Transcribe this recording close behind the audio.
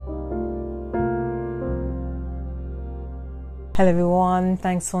Hello everyone,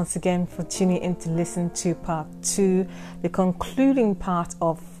 thanks once again for tuning in to listen to part 2, the concluding part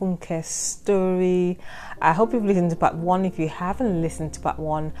of Funke's story. I hope you've listened to part 1. If you haven't listened to part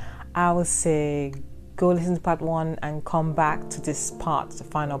 1, I would say go listen to part 1 and come back to this part, the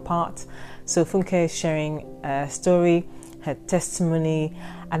final part. So Funke is sharing a story, her testimony,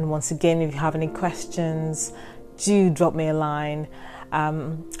 and once again, if you have any questions, do drop me a line.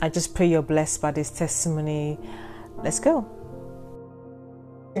 I just pray you're blessed by this testimony. Let's go.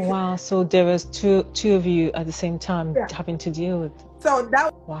 Wow, so there was two of you at the same time having to deal with. So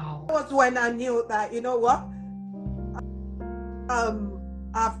that was when I knew that, you know what,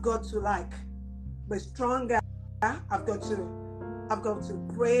 I've got to be stronger. I've got to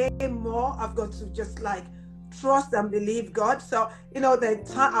pray more. I've got to just trust and believe God. So the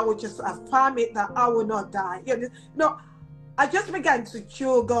time I would just affirm it that I will not die. I just began to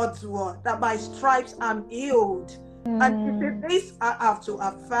chew God's word that by stripes I'm healed. And this I have to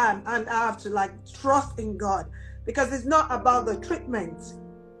affirm, and I have to trust in God, because it's not about the treatment.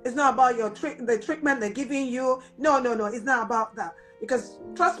 It's not about the treatment they're giving you. No, it's not about that. Because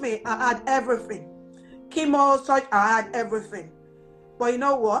trust me, I had everything. Chemo, such, I had everything. But you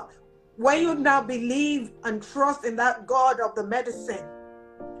know what? When you now believe and trust in that God of the medicine,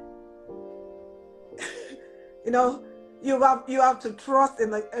 you have to trust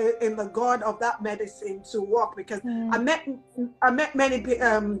in the God of that medicine to work, because I met many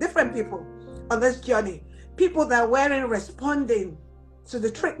different people on this journey. People that weren't responding to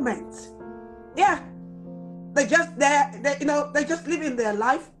the treatment. Yeah, they just they just living their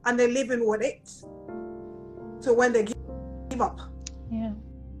life and they're living with it. So when they give up,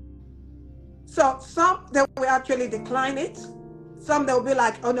 so some they will actually decline it. Some they'll be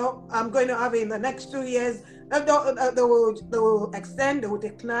like, oh no, I'm going to have it in the next 2 years. They will extend, they will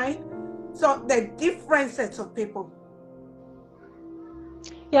decline. So they're different sets of people.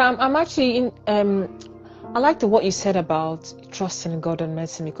 Yeah, I'm actually in. I like what you said about trusting God and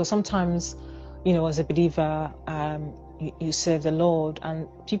medicine, because sometimes, as a believer, you serve the Lord, and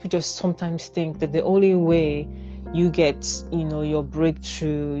people just sometimes think that the only way you get, your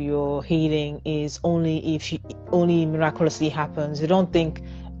breakthrough, your healing is only if only miraculously happens. They don't think,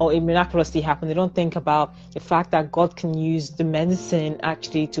 or it miraculously happened. They don't think about the fact that God can use the medicine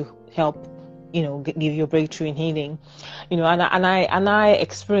actually to help, give you a breakthrough in healing, and I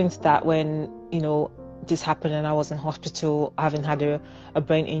experienced that when, this happened and I was in hospital having had a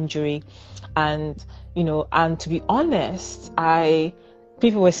brain injury, and to be honest,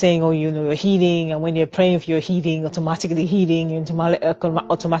 people were saying, oh, you're healing, and when you're praying for your healing, automatically healing,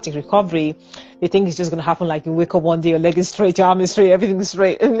 automatic recovery. They think it's just going to happen, like you wake up one day, your leg is straight, your arm is straight, everything's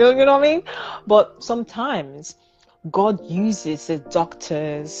straight. You know what I mean? But sometimes God uses the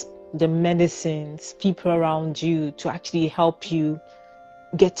doctors, the medicines, people around you to actually help you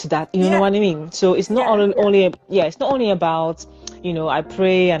get to that. You know what I mean? So it's not it's not only about, I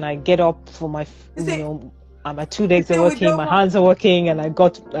pray and I get up for my, my 2 legs are working, my hands are working, and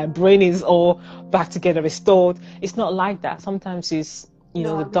my brain is all back together, restored. It's not like that. Sometimes it's,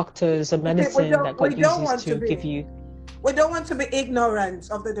 the doctors, the medicine that God uses to give you. We don't want to be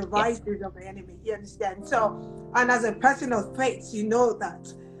ignorant of the devices of the enemy. You understand? So, and as a person of faith, you know that.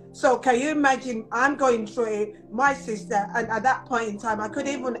 So can you imagine, I'm going through my sister, and at that point in time, I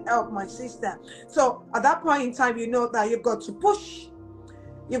couldn't even help my sister. So at that point in time, you know that you've got to push.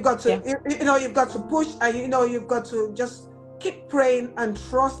 You've got to, you've got to push, and you've got to just keep praying and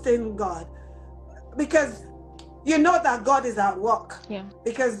trusting God, because you know that God is at work. Yeah.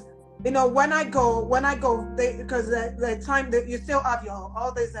 Because when I go, because the time that you still have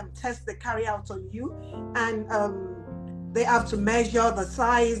all these tests they carry out on you, and they have to measure the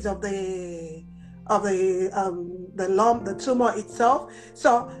size of the lump, the tumor itself.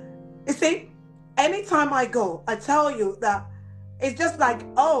 So you see, anytime I go, I tell you that it's just like,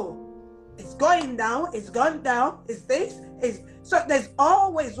 oh, it's going down, it's gone down, it's this, is so there's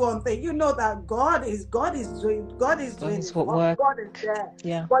always one thing, that God is doing what work. God is there.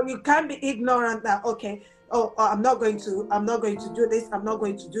 Yeah. But you can't be ignorant that, okay, I'm not going to do this, I'm not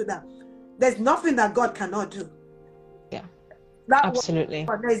going to do that. There's nothing that God cannot do. Yeah. Absolutely.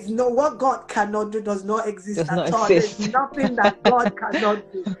 But there's what God cannot do does not exist at all. There's nothing that God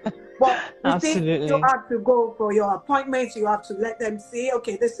cannot do. But you see, you have to go for your appointments. You have to let them see,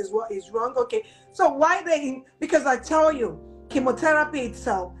 okay, this is what is wrong. Okay, so why because I tell you, chemotherapy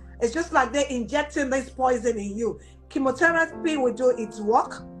itself, it's just like they're injecting this poison in you. Chemotherapy will do its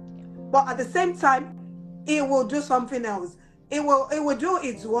work, but at the same time, it will do something else. It will do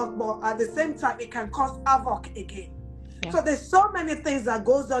its work, but at the same time, it can cause havoc again. Yeah. So there's so many things that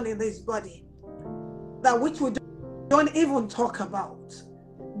goes on in this body that which will don't even talk about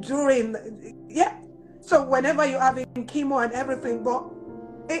during, yeah. So whenever you're having chemo and everything, but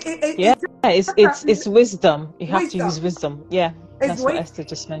Yeah, it's it's wisdom. You have to wisdom. use wisdom. Yeah, It's that's what wisdom. Esther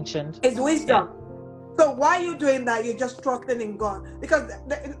just mentioned. It's Yeah. wisdom. So why are you doing that? You're just trusting in God. Because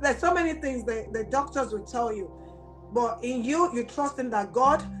there's so many things the doctors will tell you. But in you trusting that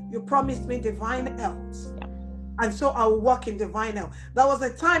God, you promised me divine health. And so I will walk in divine health. There was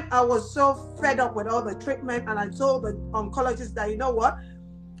a time I was so fed up with all the treatment, and I told the oncologist that, you know what?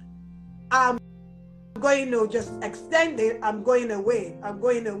 I'm going to just extend it. I'm going away. I'm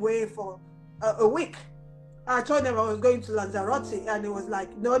going away for a week. I told him I was going to Lanzarote, and it was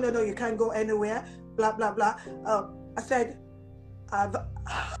like, no, you can't go anywhere, blah, blah, blah. I said, I've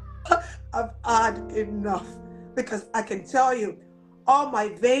had enough, because I can tell you, all my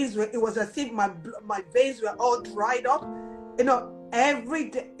veins were, it was as if my veins were all dried up. You know,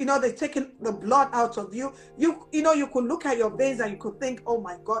 every day, you know, they're taking the blood out of you. You know, you could look at your veins and you could think, oh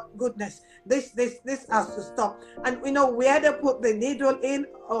my God, goodness, this has to stop. And you know, where they put the needle in,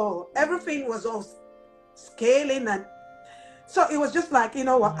 oh, everything was all scaling, and so it was just like, you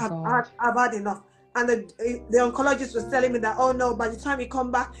know what, I've had enough. And the oncologist was telling me that, oh no, by the time you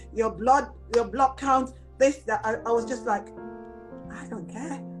come back, your blood count, this, that. I was just like, I don't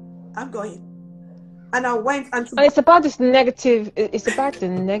care, I'm going. And I went, and it's about this negative. It's about the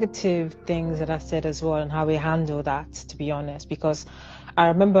negative things that I said as well, and how we handle that. To be honest, because I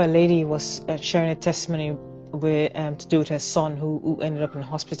remember a lady was sharing a testimony with to do with her son who ended up in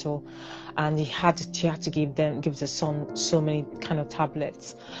hospital, and she had to give the son so many kind of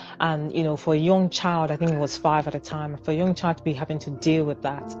tablets. And you know, for a young child, I think it was 5 at the time, for a young child to be having to deal with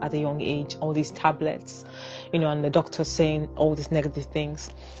that at a young age, all these tablets, you know, and the doctor saying all these negative things.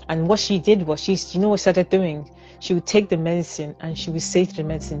 And what she did was, you know what she started doing? She would take the medicine and she would say to the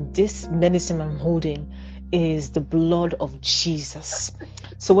medicine, this medicine I'm holding is the blood of Jesus.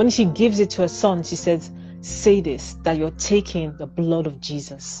 So when she gives it to her son, she says, say this, that you're taking the blood of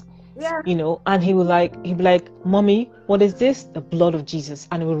Jesus. Yeah. You know, and he'd be like, Mommy, what is this? The blood of Jesus.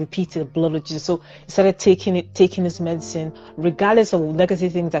 And he will repeat it, the blood of Jesus. So he started taking his medicine, regardless of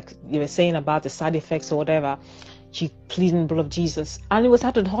negative things that you were saying about the side effects or whatever. She pleaded the blood of Jesus, and it was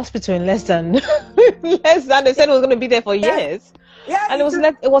out of the hospital in less than they said it was going to be there for years. Yeah, and it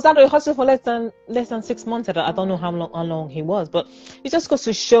was out of the hospital for less than 6 months. I don't know how long he was, but it just goes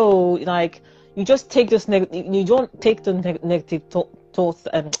to show, like, you just take this you don't take the negative thoughts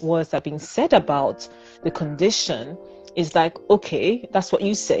and words that are being said about the condition. It's like, okay, that's what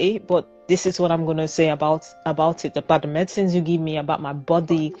you say, but this is what I'm going to say about it, about the medicines you give me, about my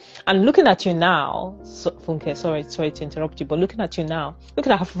body. And looking at you now, Funke, sorry to interrupt you, but looking at you now, look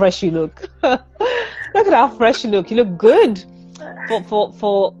at how fresh you look. Look at how fresh you look. You look good.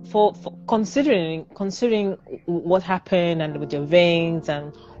 For considering what happened, and with your veins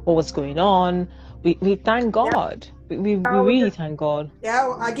and what was going on, we thank God. Yeah. We really thank God.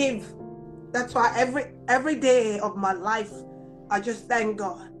 Yeah, I give. That's why every day of my life, I just thank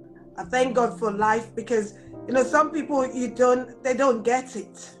God. I thank God for life, because you know, some people they don't get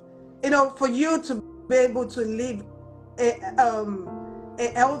it. You know, for you to be able to live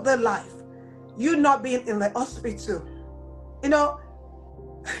a elder life, you not being in the hospital, you know,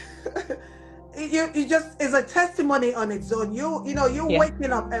 you just is a testimony on its own. You know,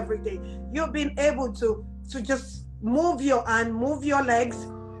 waking up every day, you've been able to just move your hand, move your legs,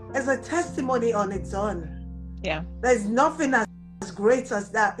 as a testimony on its own. Yeah, there's nothing as great as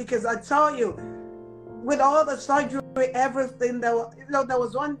that, because I tell you, with all the surgery, everything, there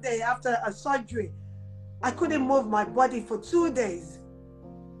was one day after a surgery, I couldn't move my body for 2 days.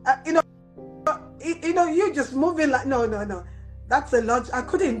 You know, you just moving like no, that's a lot. I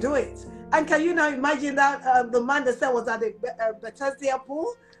couldn't do it. And can you now imagine that the man that said was at the Bethesda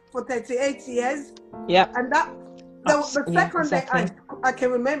pool for 38 years? Yeah. And that the second day I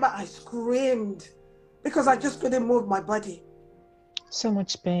can remember, I screamed because I just couldn't move my body. So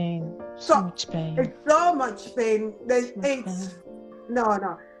much pain. So much pain. It's so much pain. It's there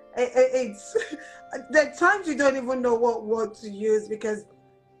are times you don't even know what word to use, because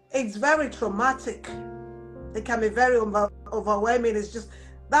it's very traumatic. It can be very overwhelming. It's just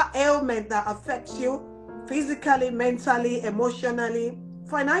that ailment that affects you physically, mentally, emotionally,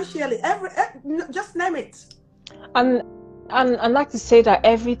 financially, just name it. And I'd like to say that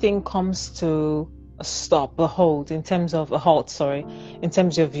everything comes to a stop, a halt, in terms of in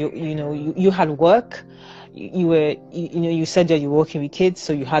terms of you had work, you said that you were working with kids,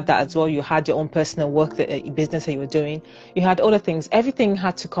 so you had that as well. You had your own personal work, business that you were doing. You had other things. Everything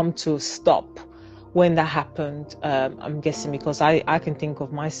had to come to a stop when that happened, I'm guessing because I can think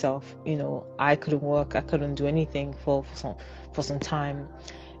of myself, I couldn't work, I couldn't do anything for some time,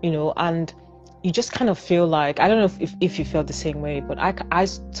 and you just kind of feel like, I don't know if you felt the same way, but I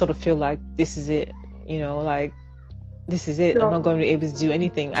sort of feel like this is it, like this is it. I'm not going to be able to do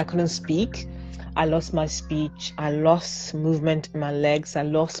anything. I couldn't speak. I lost my speech. I lost movement in my legs. I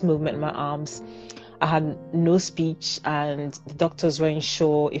lost movement in my arms. I had no speech, and the doctors weren't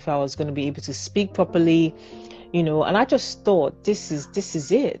sure if I was going to be able to speak properly, and I just thought, this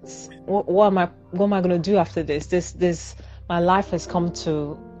is it. What am I going to do after this? This my life has come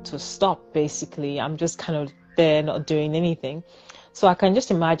to stop, basically. I'm just kind of there, not doing anything. So I can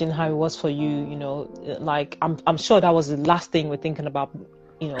just imagine how it was for you, like I'm sure that was the last thing we're thinking about,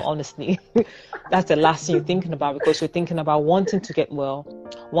 honestly. That's the last thing you're thinking about, because you're thinking about wanting to get well,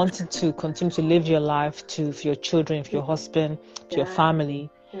 wanting to continue to live your life for your children, for your husband, for your family,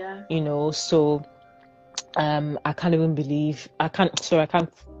 so I can't even believe, I can't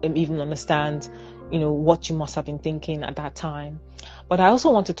even understand, what you must have been thinking at that time. But I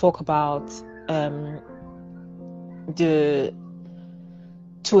also want to talk about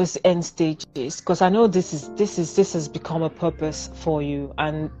towards the end stages, because I know this has become a purpose for you,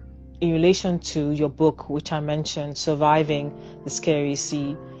 and in relation to your book, which I mentioned, Surviving the Scary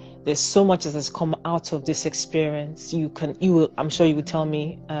Sea, there's so much that has come out of this experience. I'm sure you would tell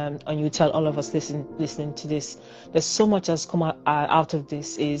me, and you would tell all of us listening to this, there's so much that's come out of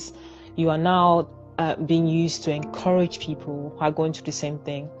this. Is you are now being used to encourage people who are going through the same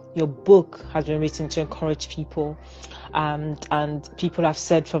thing. Your book has been written to encourage people, and people have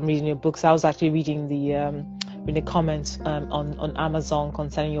said from reading your books. I was actually reading the comments on Amazon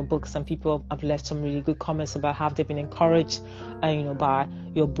concerning your books, and people have left some really good comments about how they've been encouraged, by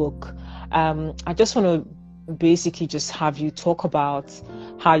your book. I just want to basically just have you talk about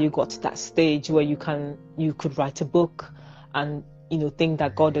how you got to that stage where you could write a book, and think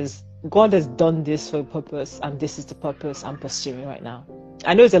that God has done this for a purpose, and this is the purpose I'm pursuing right now.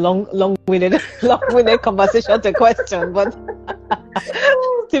 I know it's a long-winded conversation to question, but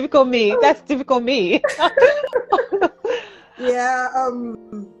typical me. That's typical me. Yeah.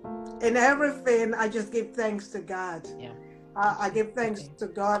 In everything, I just give thanks to God. Yeah. I give thanks to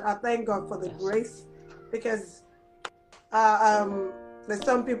God. I thank God for the grace, because there's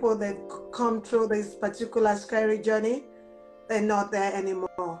some people that come through this particular scary journey. They're not there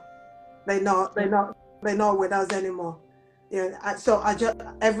anymore. They're not with us anymore. So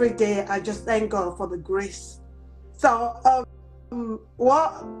every day I just thank God for the grace. So from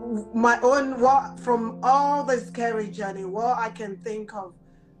all the scary journey, what I can think of,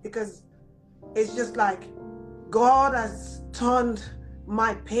 because it's just like God has turned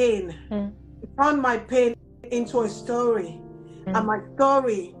my pain, turned my pain into a story, and my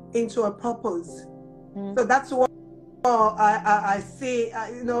story into a purpose. So that's what I see.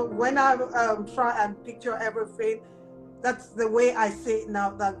 When I try and picture everything, that's the way I see it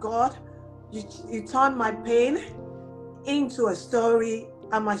now. That God, you turn my pain into a story,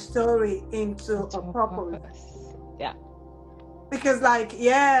 and my story into a purpose. Yeah. Because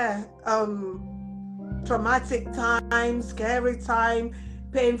traumatic time, scary time,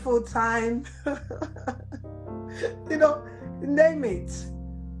 painful time, name it.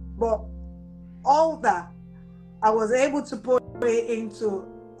 But all that, I was able to put it into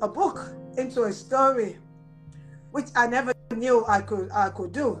a book, into a story, which I never knew I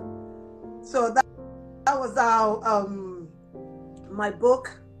could do. So that was how my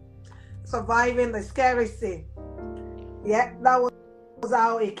book, Surviving the Scary Sea. Yeah, that was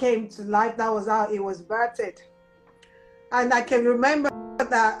how it came to life. That was how it was birthed. And I can remember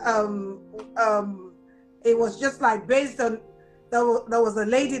that it was just like based on, there was a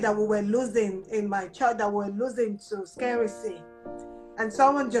lady that we were losing in my church, that we were losing to Scary Sea. And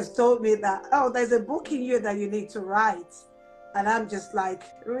someone just told me that, there's a book in you that you need to write. And I'm just like,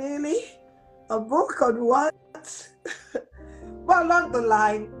 really? A book on what? But along the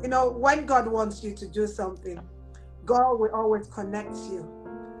line, when God wants you to do something, God will always connect you,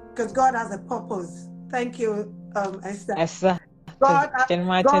 because God has a purpose. Thank you, Esther. God has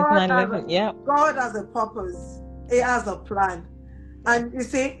a purpose. He has a plan. And you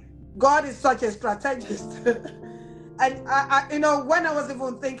see, God is such a strategist. And I when I was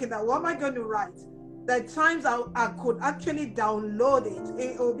even thinking that, what am I going to write? There are times I could actually download it.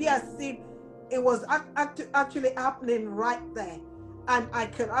 It would be as if it was actually happening right there. And I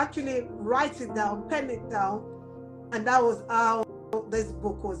could actually write it down, pen it down. And that was how this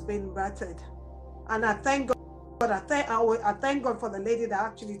book was being birthed. And I thank God. I thank God for the lady that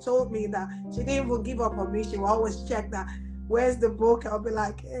actually told me that she didn't even give up on me. She will always check that where's the book? I'll be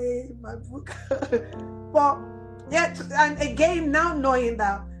like, hey, my book. But yeah, and again, now knowing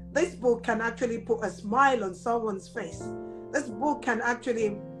that this book can actually put a smile on someone's face. This book can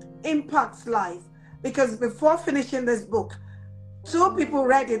actually impact life. Because before finishing this book, 2 people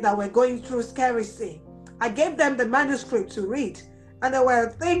read it that were going through scary sea. I gave them the manuscript to read, and they were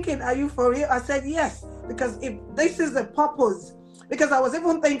thinking, are you for real? I said, yes, because if this is the purpose, because I was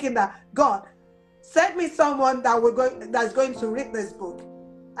even thinking that, God, send me someone that's going to read this book.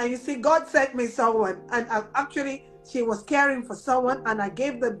 And you see, God sent me someone, and actually, she was caring for someone, and I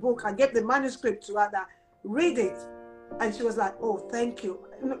gave the manuscript to her that read it. And she was like, oh, thank you.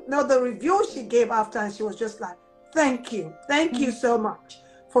 No, the review she gave after, and she was just like, thank you so much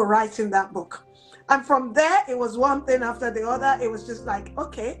for writing that book. And from there, it was one thing after the other. It was just like,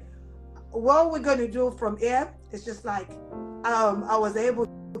 okay, what we're going to do from here is just like, I was able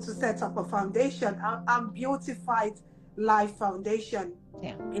to set up a foundation, Beautified Life Foundation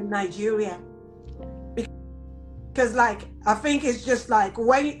in Nigeria. Because like, I think it's just like,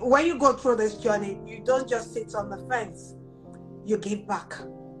 when you go through this journey, you don't just sit on the fence, you give back.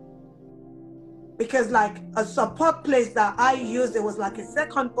 Because like a support place that I used, it was like a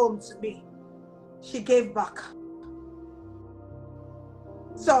second home to me. She gave back.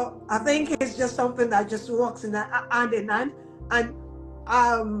 So I think it's just something that just works in hand in hand. And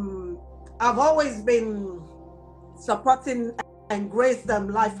I've always been supporting Grace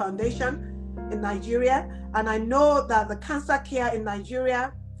Life Foundation in Nigeria, and I know that the cancer care in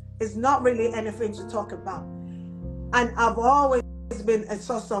Nigeria is not really anything to talk about. And I've always been a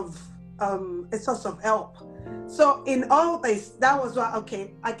source of help. So in all this, that was why,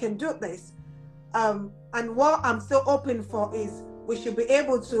 okay, I can do this. And what I'm still open for is we should be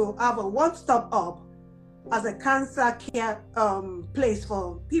able to have a one-stop hub as a cancer care place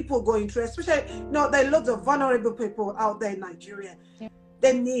for people going through, especially, there are lots of vulnerable people out there in Nigeria. Yeah.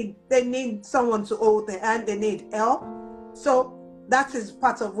 They need someone to hold their hand, they need help. So that is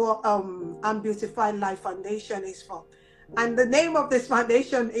part of what Beautified Life Foundation is for. And the name of this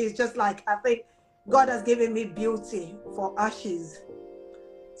foundation is just like, I think God has given me beauty for ashes.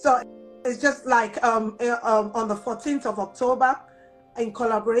 So it's just like on the 14th of October, in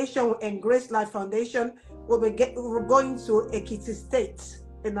collaboration with Grace Life Foundation, we're going to Ekiti State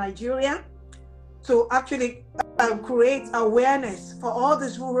in Nigeria to actually create awareness for all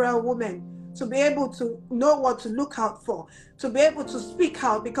these rural women to be able to know what to look out for, to be able to speak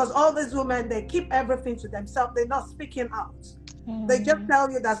out, because all these women, they keep everything to themselves. They're not speaking out. They just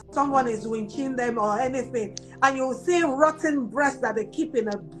tell you that someone is winching them or anything, and you'll see rotten breasts that they keep in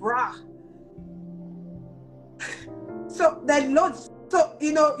a bra. So there are loads. So,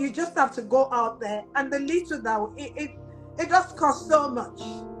 you just have to go out there, and the little that it just costs so much.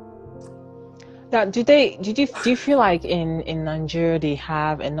 Now, do you feel like in Nigeria they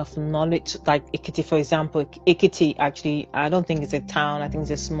have enough knowledge? Like Ekiti, for example, Ekiti actually, I don't think it's a town. I think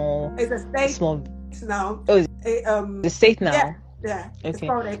it's a small. It's a state. Small now. Oh, the state now. Yeah.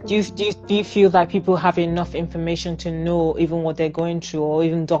 Okay. Do you feel like people have enough information to know even what they're going through, or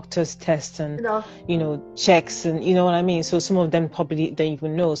even doctors' tests and checks, and you know what I mean? So some of them probably don't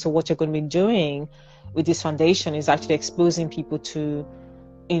even know. So what you're going to be doing with this foundation is actually exposing people to,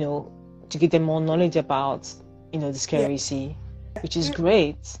 to give them more knowledge about, the scary sea, which is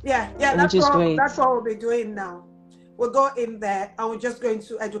great. Yeah. That's what we'll be doing now. We'll go in there and we're just going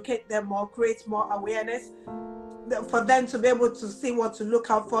to educate them more, create more awareness for them to be able to see what to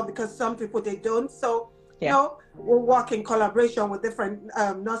look out for, because some people, they don't. So, we'll work in collaboration with different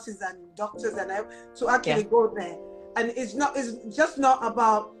nurses and doctors and to actually go there. And it's just not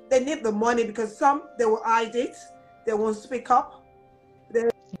about, they need the money, because some, they will hide it, they won't speak up.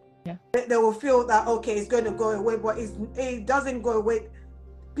 They will feel that, okay, it's going to go away, but it doesn't go away.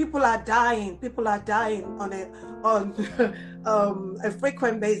 People are dying on a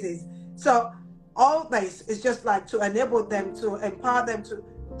frequent basis. So all this is just like to enable them, to empower them to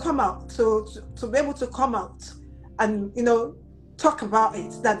come out, to be able to come out and, talk about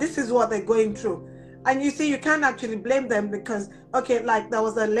it, that this is what they're going through. And you see, you can't actually blame them, because, okay, like there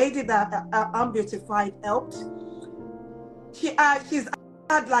was a lady that Beautified helped. She's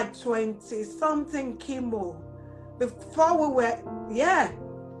had like 20 something chemo before we were,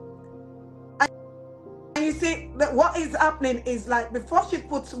 And you see, what is happening is like, before she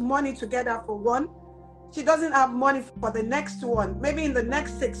puts money together for one, she doesn't have money for the next one, maybe in the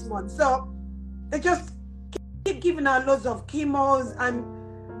next 6 months. So they just keep giving her loads of chemos, and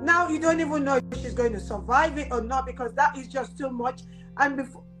now you don't even know if she's going to survive it or not, because that is just too much. And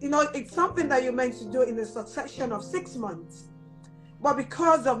before, it's something that you're meant to do in a succession of 6 months. but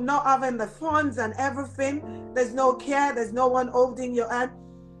because of not having the funds and everything, there's no care, there's no one holding your hand.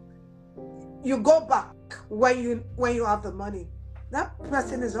 You go back when you have the money. That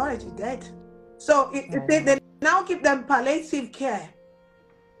person is already dead. So they now give them palliative care.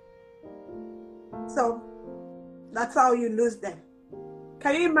 So that's how you lose them.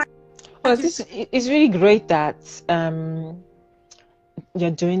 Can you imagine? Well, it's really great that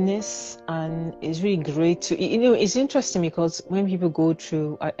you're doing this, and it's really great to, it's interesting because when people go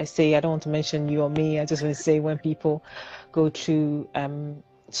through, I say, I don't want to mention you or me, I just want to say when people go through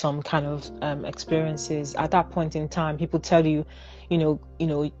some kind of experiences, at that point in time, people tell you,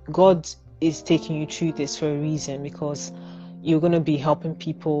 God is taking you through this for a reason, because you're going to be helping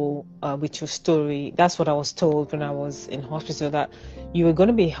people with your story. That's what I was told when I was in hospital, that you were going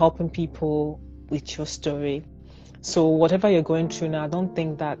to be helping people with your story. So whatever you're going through now, I don't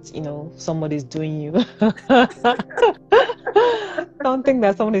think that, somebody's doing you. Don't think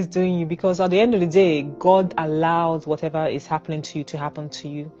that somebody's doing you, because at the end of the day, God allows whatever is happening to you to happen to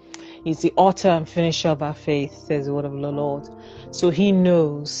you. He's the author and finisher of our faith, says the word of the Lord. So he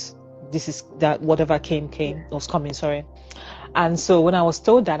knows that whatever was coming, sorry. And so when I was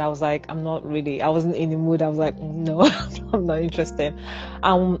told that, I was like, I wasn't in the mood. I was like, no, I'm not interested.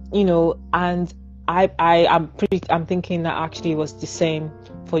 And I'm thinking that actually it was the same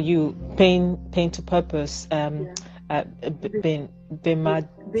for you. Pain to purpose. Thank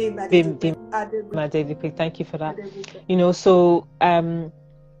you for that.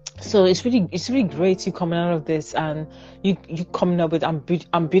 So it's really great you coming out of this, and you coming up with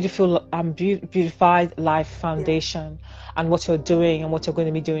Beautified Life Foundation, and what you're doing and what you're going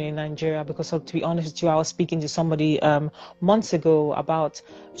to be doing in Nigeria. Because to be honest with you, I was speaking to somebody months ago about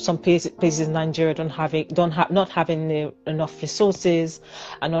some places in Nigeria not having enough resources,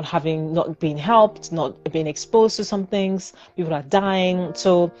 and not being helped, not being exposed to some things. People are dying.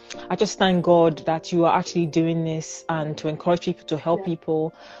 So I just thank God that you are actually doing this, and to encourage people, to help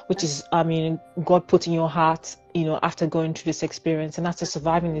people, which is, God put in your heart, after going through this experience and after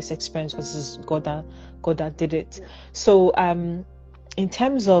surviving this experience, because it's God that did it. Yeah. So in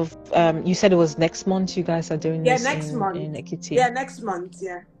terms of, you said it was next month you guys are doing this next month in Ekiti. Yeah, next month,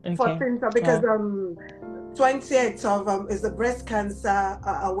 yeah. Okay. 14th, because 28th of is the breast cancer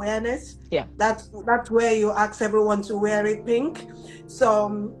awareness. Yeah. That's where you ask everyone to wear it pink.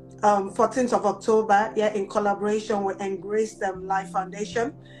 So 14th of October, in collaboration with Embrace Them Life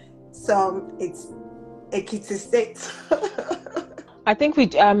Foundation. So it's Ekiti State. I think we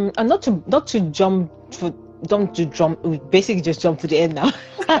not to jump, we basically just jump to the end now.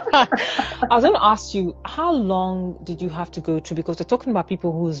 I was going to ask you, how long did you have to go through, because we're talking about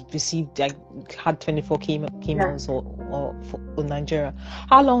people who's received, had 24 chemos or Nigeria.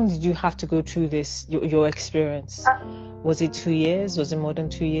 How long did you have to go through this, your experience? Was it 2 years? Was it more than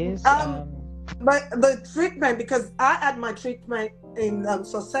 2 years? But the treatment, because I had my treatment in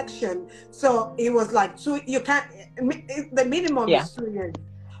Sussection, so it was like 2. You can't. The minimum is 2 years,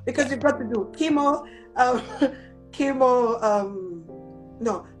 because you've got to do chemo.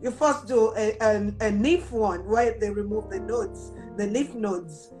 No, you first do a lymph one where they remove the lymph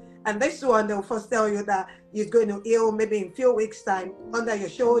nodes. And this one, they'll first tell you that you're going to heal maybe in a few weeks' time. Under your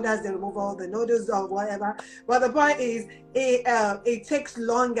shoulders, they remove all the nodules or whatever. But the point is, it takes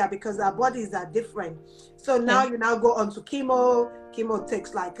longer because our bodies are different. So now you now go on to chemo. Chemo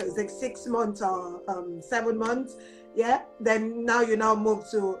takes like 6 months or 7 months. Yeah. Then now you now move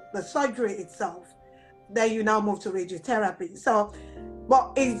to the surgery itself. Then you now move to radiotherapy. So,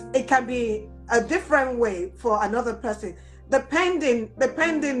 but it can be a different way for another person. Depending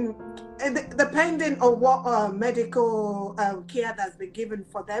on what medical care that's been given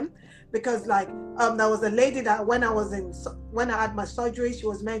for them, because there was a lady that when I had my surgery, she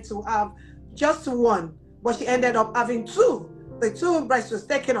was meant to have just one, but she ended up having 2. The 2 breasts was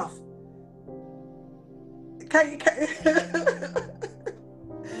taken off.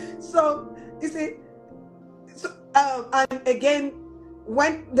 So you see, and again,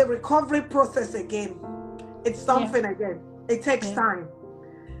 when the recovery process again, it's something again. It takes time.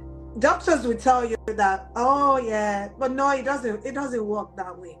 Doctors will tell you that, but no, it doesn't work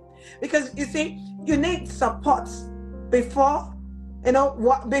that way, because you see, you need support before,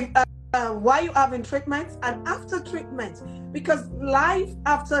 while you're having treatment and after treatment, because life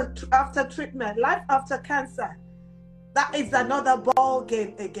after treatment, life after cancer, that is another ball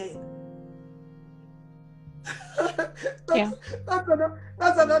game again. That's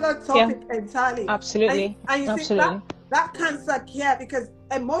another topic entirely. Absolutely. And you see that cancer care, because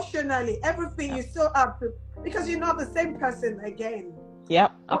emotionally, everything you still have to, because you're not the same person again. Yeah,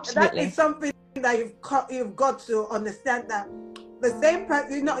 absolutely. That is something that you've got to understand, that the same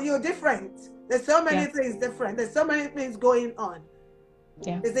person, you know, you're different. There's so many Yeah. things different. There's so many things going on.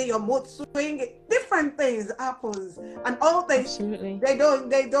 Yeah. Is it your mood swing? Different things happens, and all Absolutely. they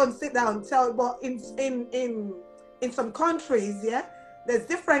don't sit down and tell. But in some countries, yeah, there's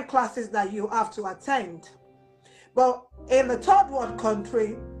different classes that you have to attend. But in the third world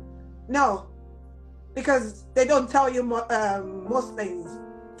country, no, because they don't tell you most things.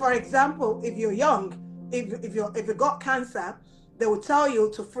 For example, if you're young, if you got cancer, they will tell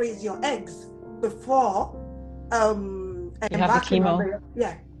you to freeze your eggs before You have the embarking on chemo.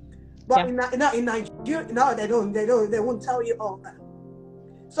 yeah. But Yeah. in Nigeria, no, they won't tell you all that.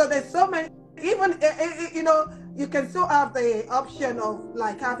 So there's so many. Even you know, you can still have the option of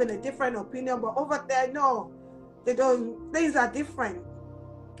like having a different opinion, but over there, no, they don't. Things are different.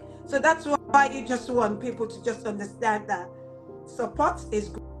 So that's why you just want people to just understand that support is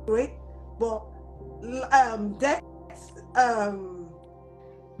great, but death,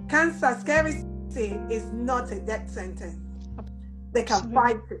 cancer, scary thing is not a death sentence. They can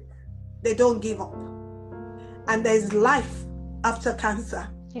fight it. They don't give up. And there's life after cancer.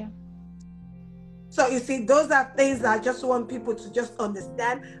 Yeah. So you see, those are things that I just want people to just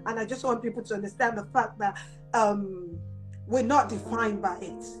understand. And I just want people to understand the fact that we're not defined by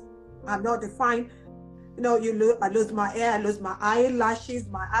it. I'm not defined. You know, I lose my hair, I lose my eyelashes,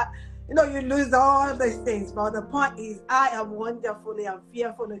 you know, you lose all these things. But the point is, I am wonderfully and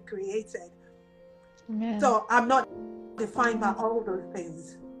fearfully created. Amen. So I'm not defined by all those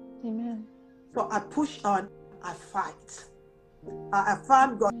things. Amen. So I push on, I fight. I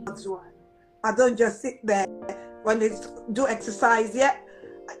affirm God's word. I don't just sit there when it's do exercise. Yeah,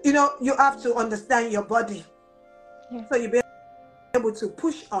 you know, you have to understand your body. Yeah. So you'll be able to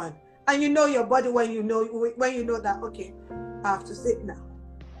push on. And you know your body when you know that, okay, I have to sit now.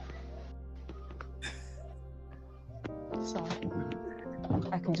 So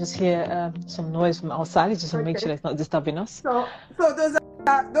I can just hear some noise from outside, just to make sure it's not disturbing us. So those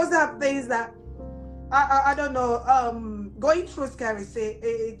are things that I don't know. Going through scary, say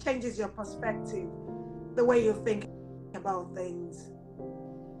it changes your perspective, the way you think about things.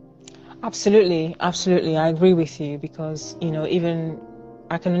 Absolutely, absolutely, I agree with you, because you know, even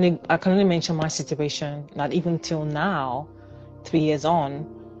I can only mention my situation. That even till now, 3 years on,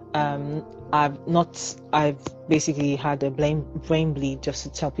 I've basically had a brain bleed, just to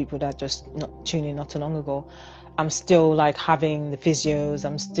tell people that, just not tuning not too long ago. I'm still like having the physios,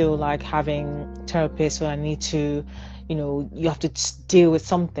 I'm still like having therapists where I need to, you know, you have to deal with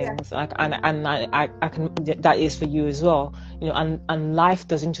some things. Like, and I can, that is for you as well, you know, and life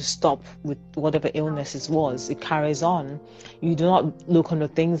doesn't just stop with whatever illnesses was, it carries on. You do not look on the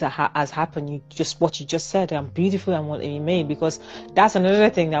things that has happened, you just, what you just said, I'm beautiful and what you made, because that's another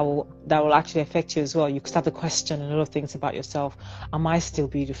thing that will actually affect you as well. You start to question a lot of things about yourself. Am I still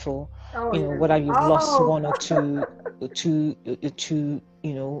beautiful? You know, whether you've lost one or two, you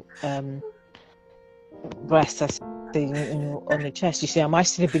know, breasts, you know, on the chest. You say, am I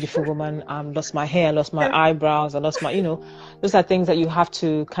still a beautiful woman? Lost my hair, lost my eyebrows, I lost my, you know, those are things that you have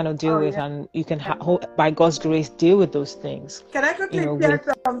to kind of deal with, and you can by God's grace deal with those things. Can I quickly share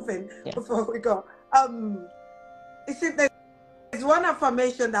something before we go? You see, there's one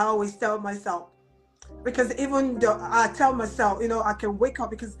affirmation that I always tell myself, because even though I tell myself, you know, I can wake up,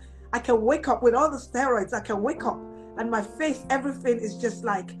 because I can wake up with all the steroids, I can wake up and my face, everything is just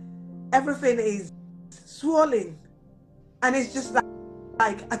like, everything is swollen, and it's just like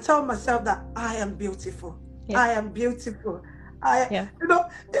I tell myself that I am beautiful. I am beautiful. You know,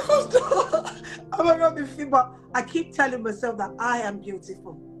 I'm not gonna be fit, but I keep telling myself that I am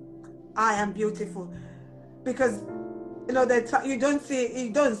beautiful. I am beautiful, because you know that you don't see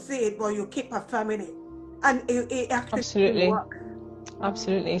it, but you keep affirming it, and it actually works.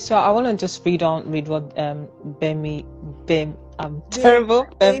 Absolutely. So I want to just read what Bim, I'm terrible.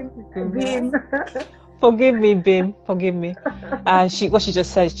 Bim. Forgive me, Bim. Forgive me. What she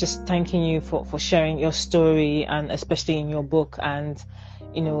just said is just thanking you for sharing your story, and especially in your book, and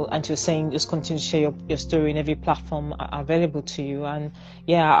you know, and she was saying just continue to share your story in every platform available to you. And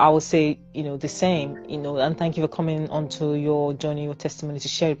yeah, I would say, you know, the same, you know, and thank you for coming onto your journey, your testimony to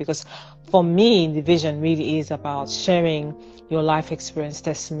share it, because for me, the vision really is about sharing your life experience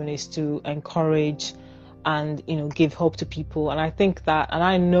testimonies to encourage and, you know, give hope to people. And I think that, and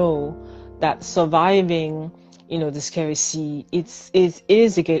I know that surviving, you know, the scary sea, it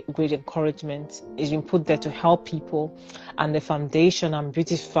is a great encouragement. It's been put there to help people, and the foundation and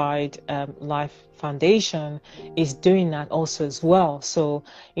Beautified Life Foundation is doing that also as well. So,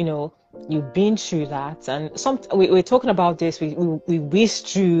 you know, you've been through that, and we're talking about this. We whizzed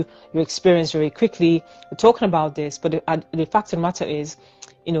through your experience very quickly. We're talking about this, but the fact of the matter is,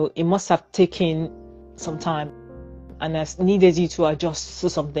 it must have taken some time, and has needed you to adjust to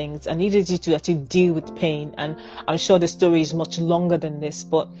some things, and needed you to actually deal with pain. And I'm sure the story is much longer than this,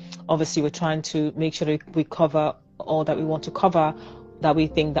 but obviously we're trying to make sure that we cover all that we want to cover, that we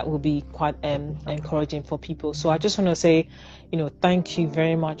think that will be quite encouraging for people. So I just want to say, thank you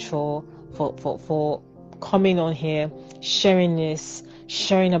very much for coming on here, sharing this,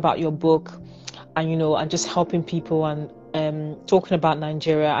 sharing about your book, and and just helping people, and talking about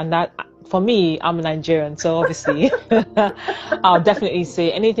Nigeria. And that, for me, I'm a Nigerian, so obviously I'll definitely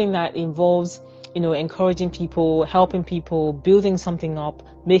say anything that involves encouraging people, helping people, building something up,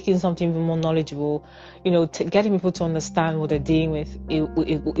 making something even more knowledgeable, getting people to understand what they're dealing with,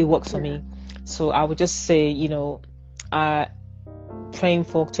 it works for me. So I would just say, praying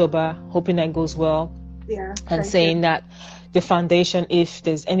for October, hoping that goes well, and saying that the foundation, if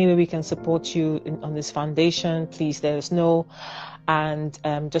there's any way we can support you on this foundation, please let us know. And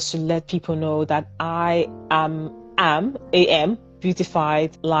just to let people know that I am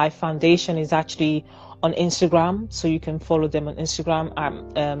Beautified Life Foundation is actually on Instagram, so you can follow them on Instagram.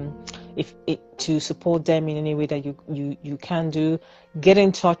 To support them in any way that you can do, get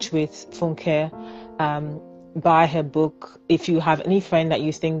in touch with Funke, buy her book. If you have any friend that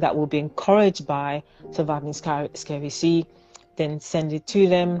you think that will be encouraged by Surviving Scary Sea, then send it to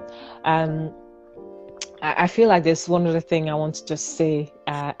them. I feel like there's one other thing I want to just say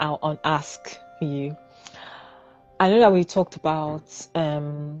on ask you. I know that we talked about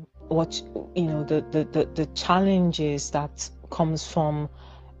what the challenges that comes from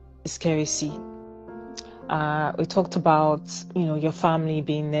Scary Sea. We talked about your family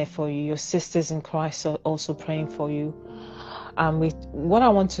being there for you, your sisters in Christ are also praying for you. What I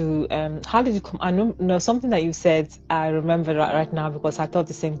want to how did you come? I know something that you said. I remember right now because I thought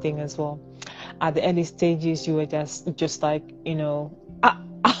the same thing as well. At the early stages, you were just like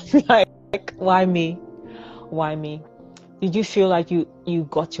like, why me? Why me? Did you feel like you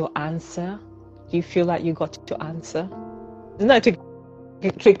got your answer? Do you feel like you got your answer? It's not a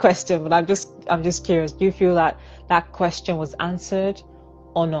trick question, but I'm just curious. Do you feel that question was answered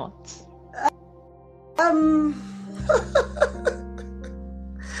or not? I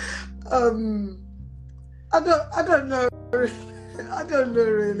don't know. I don't know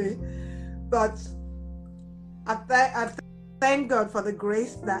really, but I thank God for the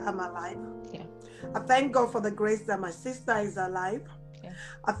grace that I'm alive. Yeah. I thank God for the grace that my sister is alive. Yeah.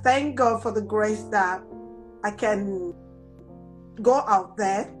 I thank God for the grace that I can go out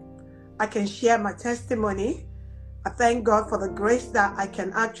there. I can share my testimony. I thank God for the grace that I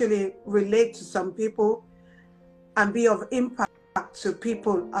can actually relate to some people and be of impact to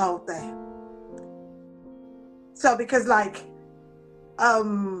people out there. So because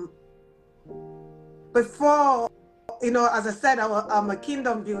before, as I said, I'm a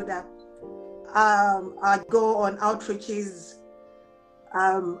kingdom builder. I go on outreaches.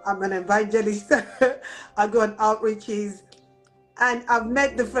 I'm an evangelist. I go on outreaches, and I've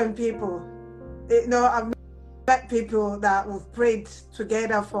met different people. I've met people that we've prayed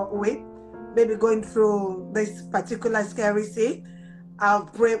together with, maybe going through this particular Scary Sea.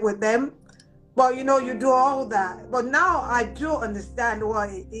 I've prayed with them. But you do all that. But now I do understand what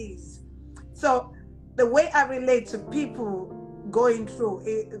it is. So the way I relate to people going through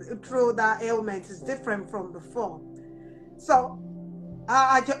that ailment is different from before. So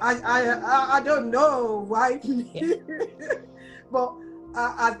I don't know why. Yeah. But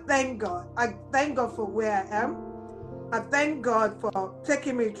I thank God. I thank God for where I am. I thank God for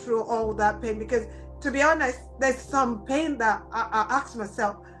taking me through all that pain, because to be honest, there's some pain that I ask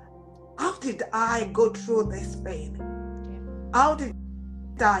myself, how did I go through this pain? Yeah. How did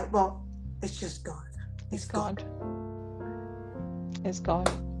I? Well, it's just God. It's God. It's God.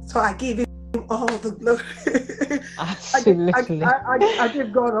 So I give him all the glory. Absolutely. I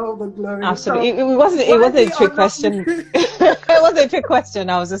give God all the glory. Absolutely. So it wasn't a trick question. It wasn't a trick question.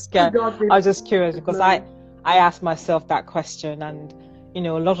 I was just scared. I was just curious because I asked myself that question, and a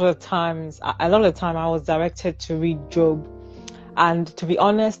lot of the time I was directed to read Job. And to be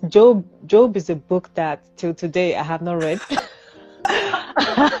honest, Job is a book that till today I have not read.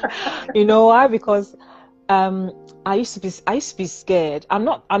 You know why? Because I used to be scared. I'm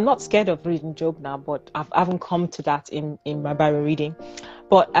not scared of reading Job now, but I haven't come to that in my Bible reading.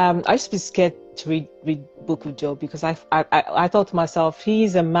 But I used to be scared to read book of Job because I thought to myself,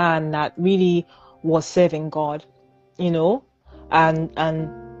 he's a man that really was serving God, and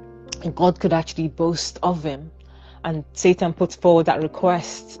God could actually boast of him. and Satan puts forward that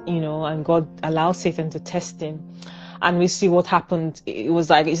request, and God allows Satan to test him. And we see what happened.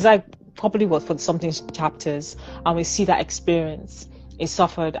 It's like probably what for something chapters, and we see that experience. He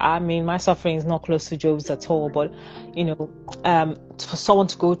suffered. I mean, my suffering is not close to Job's at all, but for someone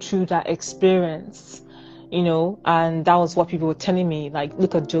to go through that experience, and that was what people were telling me. Like,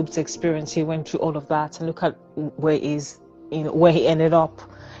 look at Job's experience. He went through all of that, and look at where where he ended up.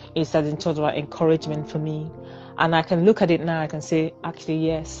 It's an total encouragement for me. And I can look at it now, I can say, actually,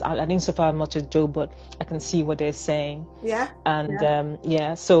 yes, I didn't suffer as much as Job, but I can see what they're saying. Yeah.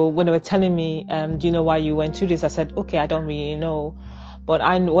 And so when they were telling me, do you know why you went through this? I said, okay, I don't really know. But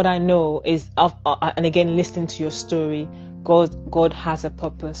what I know is, and again, listening to your story, God has a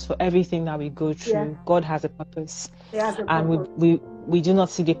purpose for everything that we go through. Yeah. God has a purpose. Has a purpose. And we do not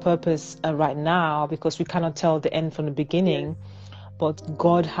see the purpose right now, because we cannot tell the end from the beginning. Yes. But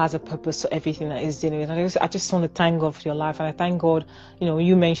God has a purpose for everything that He's dealing with. And I just want to thank God for your life. And I thank God,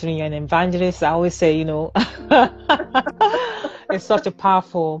 you mentioning you're an evangelist. I always say, it's such a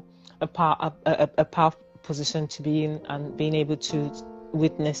powerful position to be in, and being able to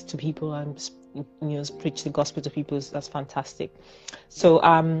witness to people and preach the gospel to people. That's fantastic. So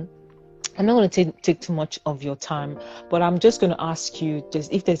I'm not going to take too much of your time, but I'm just going to ask you,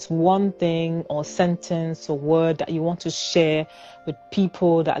 just if there's one thing or sentence or word that you want to share with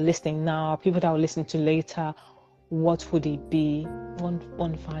people that are listening now, people that will listen to later, what would it be?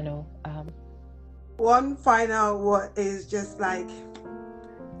 One final. One final word is just like,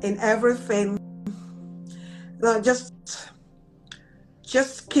 in everything,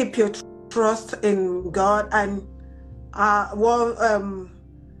 just keep your trust in God, and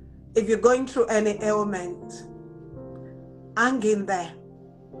if you're going through any ailment, hang in there.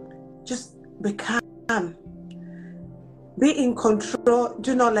 Just be calm. Be in control.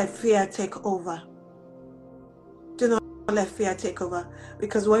 Do not let fear take over. Do not let fear take over.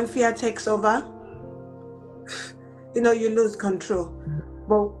 Because when fear takes over, you lose control.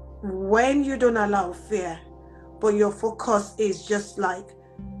 But when you don't allow fear, but your focus is just like,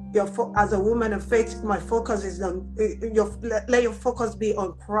 as a woman of faith, my focus is on let your focus be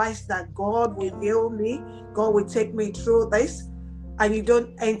on Christ, that God will heal me, God will take me through this, and you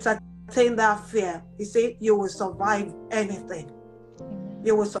don't entertain that fear. You see, you will survive anything.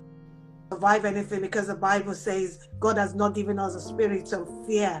 You will survive anything, because the Bible says God has not given us a spirit of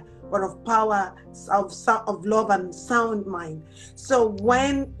fear, but of power, of love and sound mind. So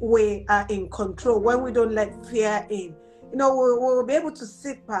when we are in control, when we don't let fear in, we'll be able to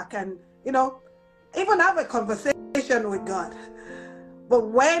sit back and, even have a conversation with God. But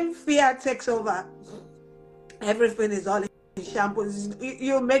when fear takes over, everything is all in shambles.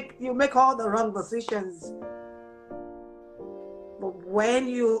 You make all the wrong decisions. But when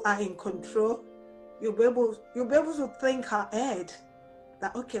you are in control, you'll be able to think ahead.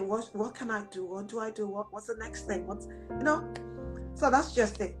 That, okay, what can I do? What do I do? What's the next thing? So that's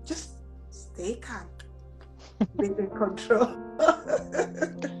just it. Just stay calm. Be in control.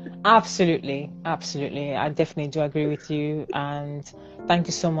 Absolutely. I definitely do agree with you, and thank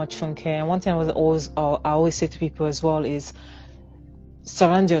you so much, Funke. And one thing I always say to people as well is,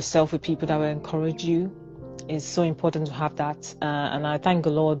 surround yourself with people that will encourage you. It's so important to have that, and I thank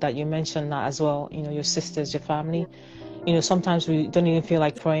the Lord that you mentioned that as well. Your sisters, your family. Sometimes we don't even feel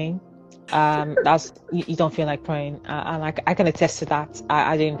like praying. You don't feel like praying, and I can attest to that.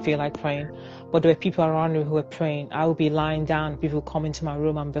 I didn't feel like praying, but there were people around me who were praying. I would be lying down, people would come into my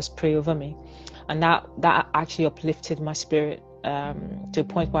room and just pray over me, and that actually uplifted my spirit to a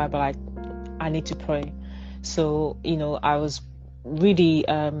point where I'd be like, I need to pray. So I was really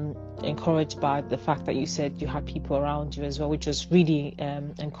encouraged by the fact that you said you had people around you as well, which was really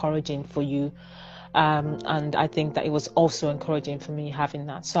encouraging for you. And I think that it was also encouraging for me having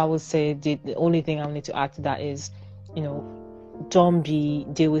that. So I would say the only thing I need to add to that is, don't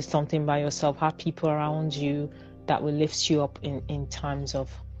deal with something by yourself. Have people around you that will lift you up in times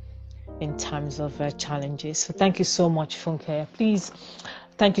of challenges. So thank you so much, Funke. Please,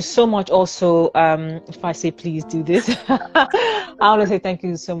 thank you so much. Also, if I say please do this, I want to say thank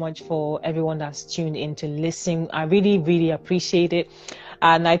you so much for everyone that's tuned in to listen. I really, really appreciate it.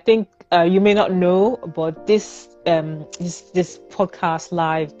 And I think you may not know, but this podcast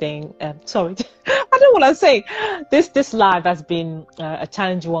live thing. Sorry, I don't know what I'm saying. This live has been a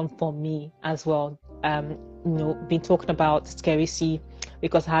challenging one for me as well. Been talking about Scary C,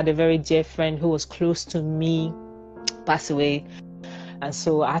 because I had a very dear friend who was close to me pass away, and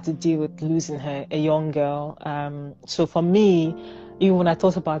so I had to deal with losing her, a young girl. So for me, even when I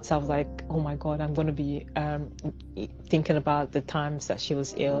thought about it, I was like, oh my God, I'm going to be thinking about the times that she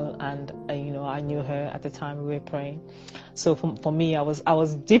was ill, and you know, I knew her at the time we were praying. So for me, I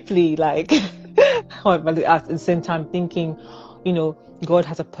was deeply like, but at the same time thinking, you know, God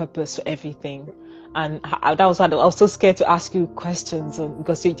has a purpose for everything. And that was why I was so scared to ask you questions,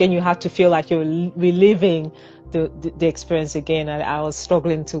 because then you have to feel like you're reliving the experience again. And I was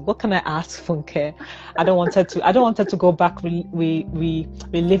struggling to, what can I ask Funke? I don't want her to go back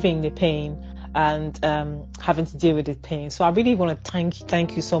reliving the pain and having to deal with the pain. So I really want to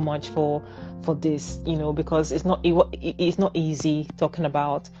thank you so much for this, you know, because it's not easy talking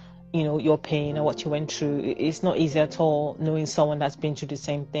about, you know, your pain and what you went through. It's not easy at all knowing someone that's been through the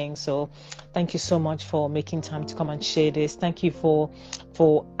same thing. So thank you so much for making time to come and share this. Thank you for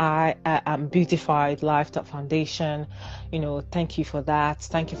Beautified Life Foundation. You know, thank you for that.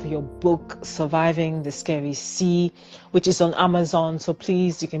 Thank you for your book, Surviving the Scary Sea, which is on Amazon. So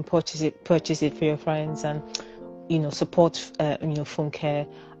please, you can purchase it for your friends, and you know, support you know, Funke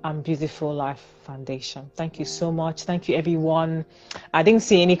and Beautiful Life Foundation. Thank you so much. Thank you, everyone. I didn't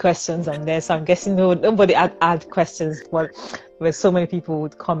see any questions on there, so I'm guessing nobody had questions, but there's so many people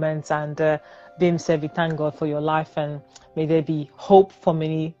with comments. And Bim said, we thank God for your life, and may there be hope for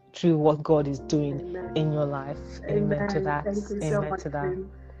many through what God is doing Amen. in your life. Amen to that. Thank you Amen so much, to that. Bim.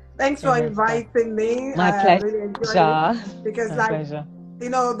 Thanks for inviting me. My pleasure. Really enjoyed it, because My like pleasure. You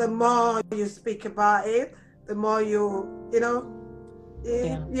know, the more you speak about it, the more you know,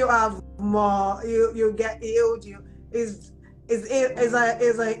 you have more, you get healed. Is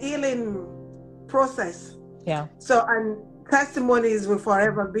a healing process. Yeah. So, and testimonies will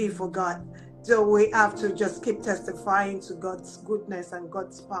forever be for God. So we have to just keep testifying to God's goodness and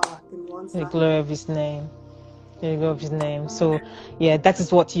God's power in one's life. The glory of His name. The glory of His name. So, yeah, that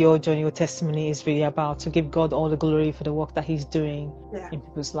is what your journey, your testimony is really about, to give God all the glory for the work that He's doing in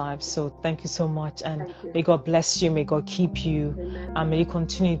people's lives. So thank you so much, and may God bless you, may God keep you. Amen. And may He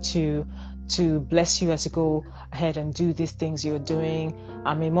continue to bless you as you go ahead and do these things you're doing.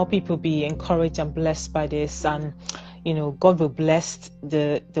 And may more people be encouraged and blessed by this. And you know, God will bless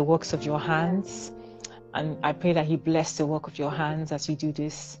the works of your hands, and I pray that He bless the work of your hands as you do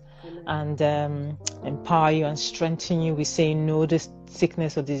this. And empower you and strengthen you. We say no, this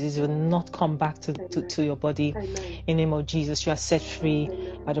sickness or disease will not come back to your body. In the name of Jesus, you are set free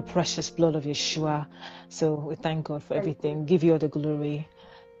by the precious blood of Yeshua. So we thank God for everything. Give you all the glory,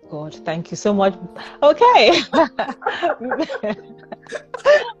 God. Thank you so much. Okay.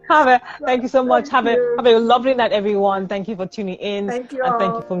 Thank you so much. Have a lovely night, everyone. Thank you for tuning in. Thank you and all.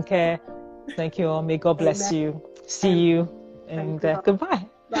 Thank you, Funke. Thank you all. May God bless you. See you. And goodbye.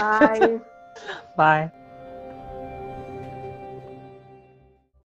 Bye. Bye.